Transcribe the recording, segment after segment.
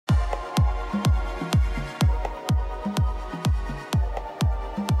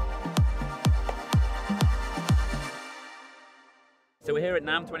here at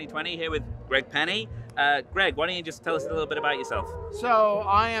NAMM 2020, here with Greg Penny. Greg, why don't you just tell us a little bit about yourself? So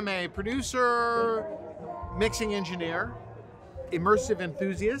I am a producer, mixing engineer, immersive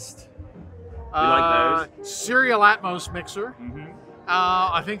enthusiast, We like those. serial Atmos mixer. Mm-hmm.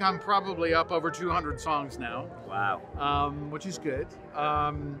 I think I'm probably up over 200 songs now. Wow. Which is good.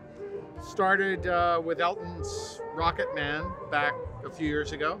 Started with Elton's Rocket Man back a few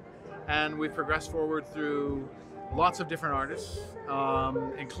years ago, and we've progressed forward through lots of different artists,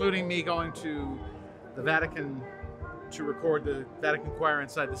 including me going to the Vatican to record the Vatican choir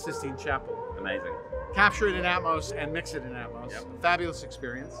inside the Sistine Chapel. Amazing. Capture it in Atmos and mix it in Atmos. Yep. Fabulous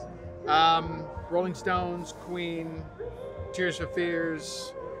experience. Rolling Stones, Queen, Tears for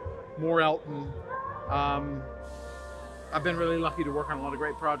Fears, more Elton. I've been really lucky to work on a lot of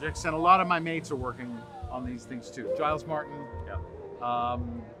great projects, and a lot of my mates are working on these things too. Giles Martin, Yep.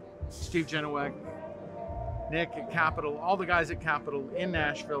 Steve Genewick, Nick at Capitol, all the guys at Capitol in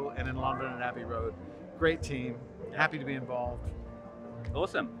Nashville and in London at Abbey Road. Great team. Happy to be involved.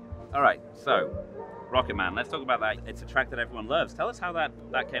 Awesome. All right, so Rocket Man, let's talk about that. It's a track that everyone loves. Tell us how that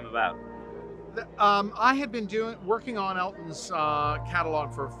came about. I had been working on Elton's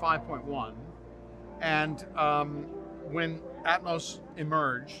catalog for 5.1, and when Atmos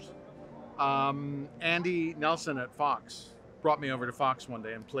emerged, Andy Nelson at Fox brought me over to Fox one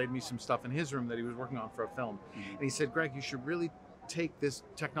day and played me some stuff in his room that he was working on for a film. Mm-hmm. And he said, Greg, you should really take this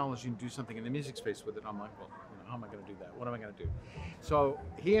technology and do something in the music space with it. I'm like, well, how am I going to do that? What am I going to do? So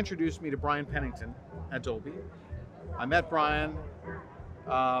he introduced me to Brian Pennington at Dolby. I met Brian,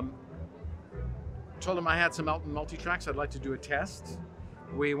 told him I had some Elton multi-tracks. I'd like to do a test.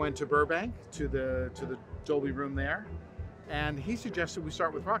 We went to Burbank to the Dolby room there, and he suggested we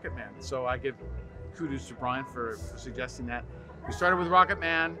start with Rocket Man. So I give kudos to Brian for suggesting that. We started with Rocket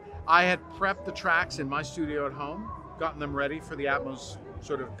Man. I had prepped the tracks in my studio at home, gotten them ready for the Atmos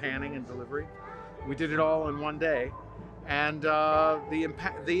sort of panning and delivery. We did it all in one day, and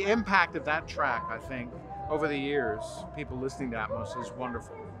the impact of that track, I think, over the years, people listening to Atmos, is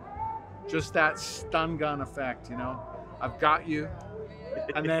wonderful. Just that stun gun effect, you know? I've got you,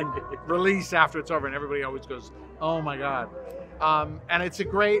 and then release after it's over, and everybody always goes, oh my God. And it's a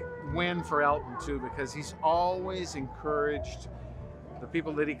great win for Elton too, because he's always encouraged the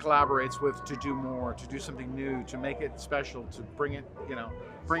people that he collaborates with to do more, to do something new, to make it special, to bring it,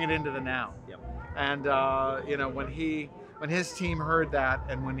 bring it into the now. Yep. And when his team heard that,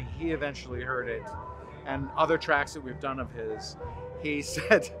 and when he eventually heard it, and other tracks that we've done of his, he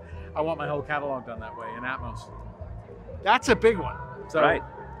said, I want my whole catalog done that way in Atmos. That's a big one. So, Right.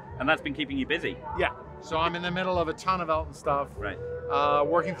 And that's been keeping you busy. Yeah. So I'm in the middle of a ton of Elton stuff, Right.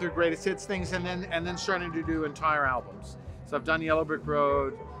 working through greatest hits things, and then starting to do entire albums. So I've done Yellow Brick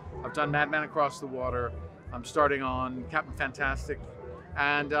Road, I've done Madman Across the Water, I'm starting on Captain Fantastic,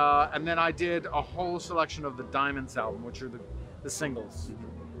 and then I did a whole selection of the Diamonds album, which are the singles.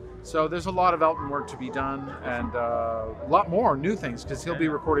 So there's a lot of Elton work to be done, and a lot more new things, because he'll be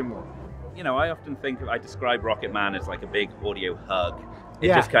recording more. You know, I often I describe Rocket Man as like a big audio hug. It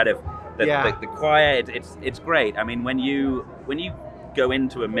Yeah. just kind of, the Yeah. choir, it's great. I mean, when you go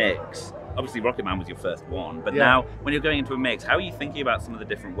into a mix, obviously Rocket Man was your first one, but Yeah. now when you're going into a mix, how are you thinking about some of the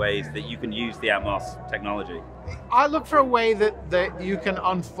different ways that you can use the Atmos technology? I look for a way that you can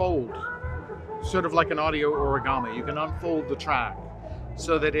unfold, sort of like an audio origami. You can unfold the track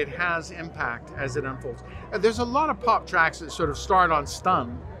so that it has impact as it unfolds. There's a lot of pop tracks that sort of start on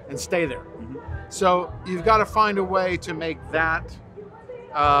stun and stay there. Mm-hmm. So you've got to find a way to make that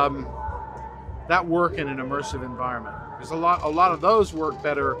that work in an immersive environment. There's a lot of those work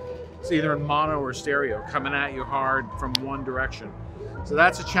better. It's either in mono or stereo, coming at you hard from one direction. So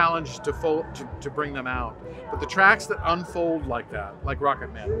that's a challenge to bring them out. But the tracks that unfold like that, like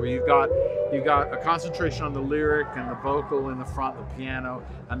Rocket Man, where you've got a concentration on the lyric and the vocal in the front, the piano,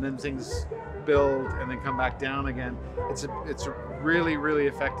 and then things build and then come back down again. It's a really, really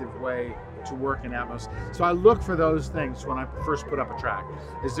effective way to work in Atmos. So I look for those things when I first put up a track.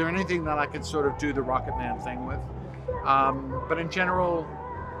 Is there anything that I can sort of do the Rocket Man thing with? But in general,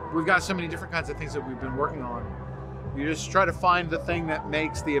 we've got so many different kinds of things that we've been working on. You just try to find the thing that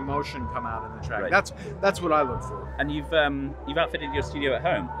makes the emotion come out in the track. Right. That's what I look for. And you've outfitted your studio at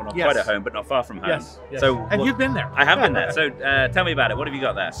home, well, not Yes. quite at home, but not far from home. Yes. So And you've been there. I have been there. So tell me about it. What have you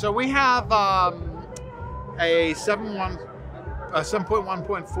got there? So we have a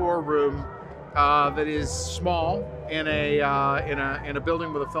 7.1.4 room that is small in a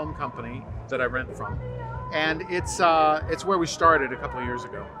building with a film company that I rent from, and it's where we started a couple of years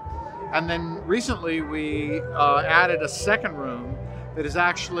ago. And then recently we added a second room that is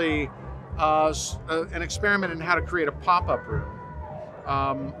actually an experiment in how to create a pop-up room.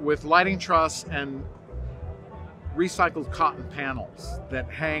 with lighting truss and recycled cotton panels that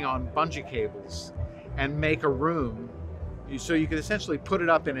hang on bungee cables and make a room. So you could essentially put it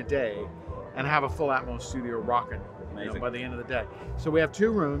up in a day and have a full Atmos studio rocking by the end of the day. So we have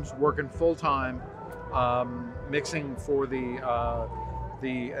 2 rooms working full time, mixing for the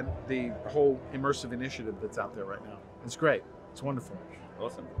whole immersive initiative that's out there right now. It's great. It's wonderful.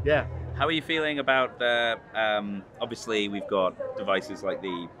 Awesome. Yeah. How are you feeling about the? Obviously, we've got devices like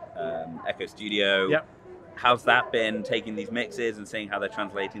the Echo Studio. Yep. How's that been, taking these mixes and seeing how they're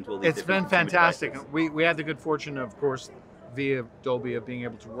translating to all these? It's been different fantastic. devices? We had the good fortune, of course, via Dolby, of being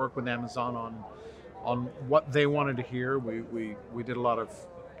able to work with Amazon on what they wanted to hear. We did a lot of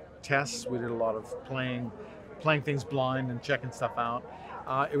tests. We did a lot of playing things blind and checking stuff out.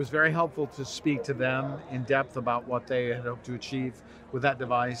 It was very helpful to speak to them in depth about what they had hoped to achieve with that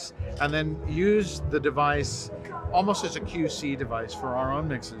device, and then use the device almost as a QC device for our own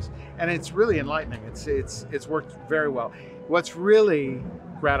mixes. And it's really enlightening. It's worked very well. What's really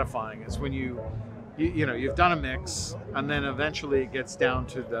gratifying is when you've done a mix, and then eventually it gets down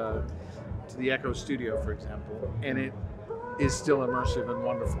to the Echo Studio, for example, and it is still immersive and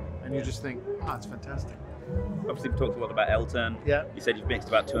wonderful. And you just think, oh, it's fantastic. Obviously, we talked a lot about Elton. Yeah. You said you've mixed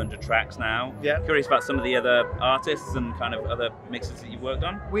about 200 tracks now. Yeah. Curious about some of the other artists and kind of other mixes that you've worked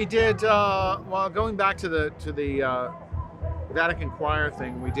on. We did. Well, going back to the Vatican choir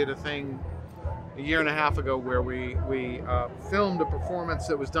thing, we did a thing a year and a half ago where we filmed a performance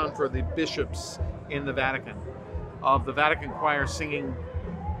that was done for the bishops in the Vatican of the Vatican choir singing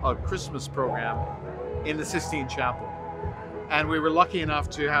a Christmas program in the Sistine Chapel. And we were lucky enough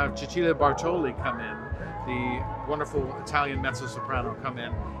to have Cecilia Bartoli come in, the wonderful Italian mezzo-soprano, come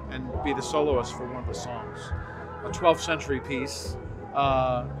in and be the soloist for one of the songs. A 12th century piece,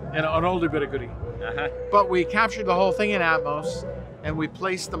 and an oldie but a goodie. Uh-huh. But we captured the whole thing in Atmos, and we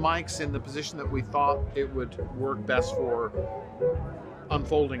placed the mics in the position that we thought it would work best for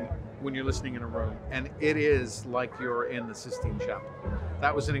unfolding when you're listening in a room. And it is like you're in the Sistine Chapel.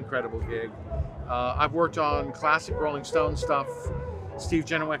 That was an incredible gig. I've worked on classic Rolling Stone stuff. Steve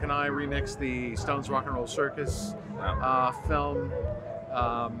Genewick and I remixed the Stones Rock and Roll Circus film.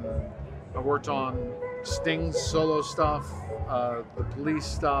 I worked on Sting's solo stuff, the Police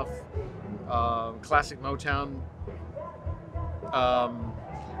stuff, classic Motown.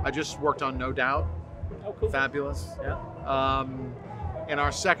 I just worked on No Doubt. Oh, cool. Fabulous. Yeah. In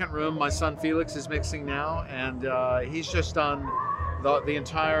our second room, my son Felix is mixing now, and he's just done the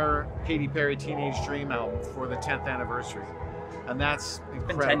entire Katy Perry Teenage Dream album for the 10th anniversary. And that's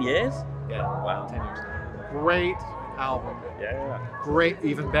incredible. Been 10 years? Yeah. Wow. 10 years. Great album. Yeah. Great,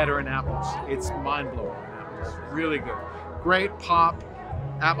 even better in Atmos. It's mind-blowing in Atmos. Really good. Great pop.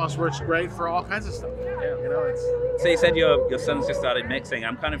 Atmos works great for all kinds of stuff. Yeah. You know, it's... So you said your son's just started mixing.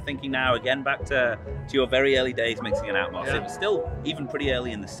 I'm kind of thinking now, again, back to your very early days mixing in Atmos. Yeah. It was still even pretty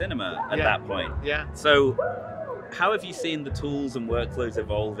early in the cinema at Yeah. that point. Yeah. So how have you seen the tools and workflows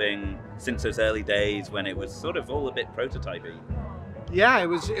evolving since those early days when it was sort of all a bit prototypey? Yeah, it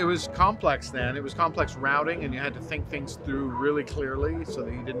was complex then. It was complex routing, and you had to think things through really clearly so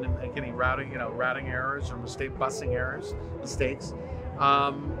that you didn't make any routing errors or mistakes.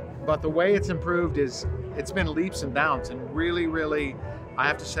 But the way it's improved is it's been leaps and bounds, and really, really, I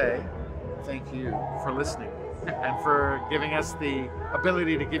have to say, thank you for listening and for giving us the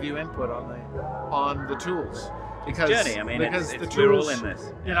ability to give you input on the tools. Because journey. I mean, because it's the we're all tools, in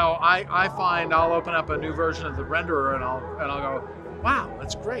this. you know, I find I'll open up a new version of the renderer and I'll go, wow,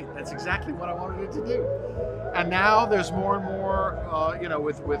 that's great. That's exactly what I wanted it to do. And now there's more and more, you know,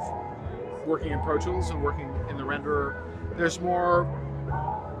 with working in Pro Tools and working in the renderer, there's more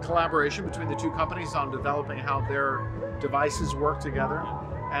collaboration between the two companies on developing how their devices work together,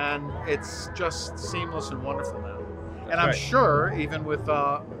 and it's just seamless and wonderful now. And I'm sure, even with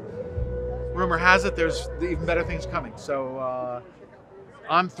rumor has it, there's even better things coming. So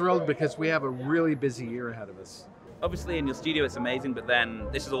I'm thrilled because we have a really busy year ahead of us. Obviously in your studio it's amazing, but then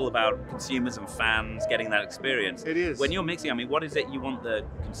this is all about consumers and fans getting that experience. It is. When you're mixing, I mean, what is it you want the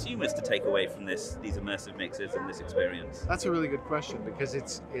consumers to take away from these immersive mixes and this experience? That's a really good question, because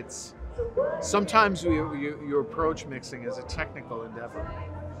it's sometimes you approach mixing as a technical endeavor.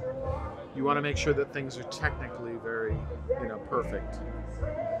 You want to make sure that things are technically very, you know, perfect.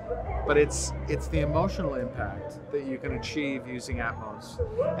 But it's the emotional impact that you can achieve using Atmos,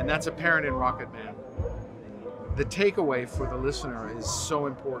 and that's apparent in Rocket Man. The takeaway for the listener is so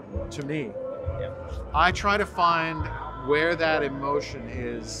important to me. Yeah. I try to find where that emotion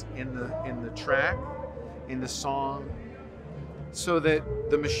is in the track, in the song, so that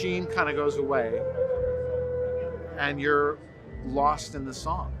the machine kind of goes away and you're lost in the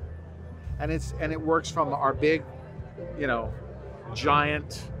song. And it works from our big,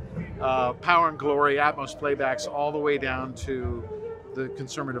 giant Power and Glory Atmos playbacks all the way down to the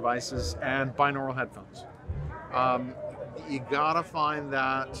consumer devices and binaural headphones. You gotta find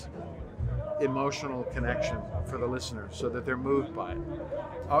that emotional connection for the listener so that they're moved by it,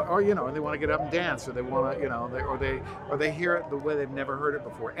 or they want to get up and dance, or they want to, or they hear it the way they've never heard it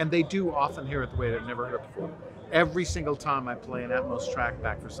before, and they do often hear it the way they've never heard it before. Every single time I play an Atmos track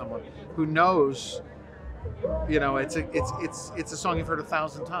back for someone who knows, it's a song you've heard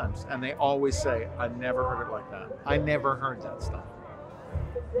 1,000 times, and they always say, "I never heard it like that. I never heard that stuff."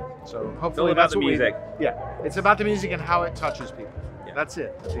 So hopefully that's what music. It's about the music and how it touches people. Yeah. That's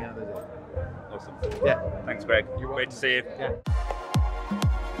it at the end of the day. Awesome. Yeah. Thanks, Greg. You're welcome. Great to see you. Yeah.